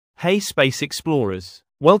Hey space explorers,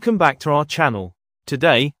 welcome back to our channel.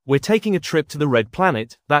 Today, we're taking a trip to the red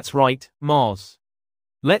planet, that's right, Mars.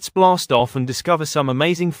 Let's blast off and discover some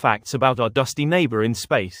amazing facts about our dusty neighbor in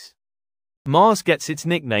space. Mars gets its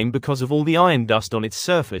nickname because of all the iron dust on its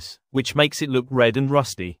surface, which makes it look red and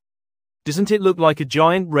rusty. Doesn't it look like a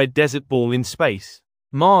giant red desert ball in space?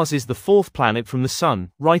 Mars is the fourth planet from the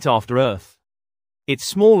Sun, right after Earth. It's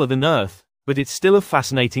smaller than Earth, but it's still a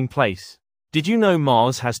fascinating place. Did you know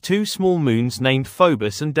Mars has two small moons named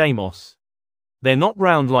Phobos and Deimos? They're not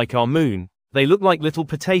round like our moon, they look like little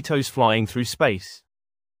potatoes flying through space.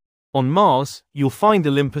 On Mars, you'll find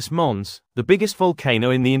Olympus Mons, the biggest volcano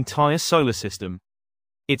in the entire solar system.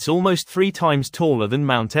 It's almost 3 times taller than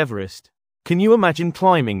Mount Everest. Can you imagine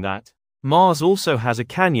climbing that? Mars also has a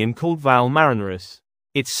canyon called Val Marineris.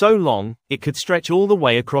 It's so long, it could stretch all the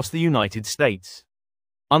way across the United States.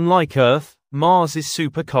 Unlike Earth, Mars is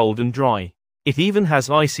super cold and dry. It even has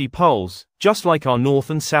icy poles, just like our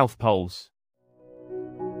North and South poles.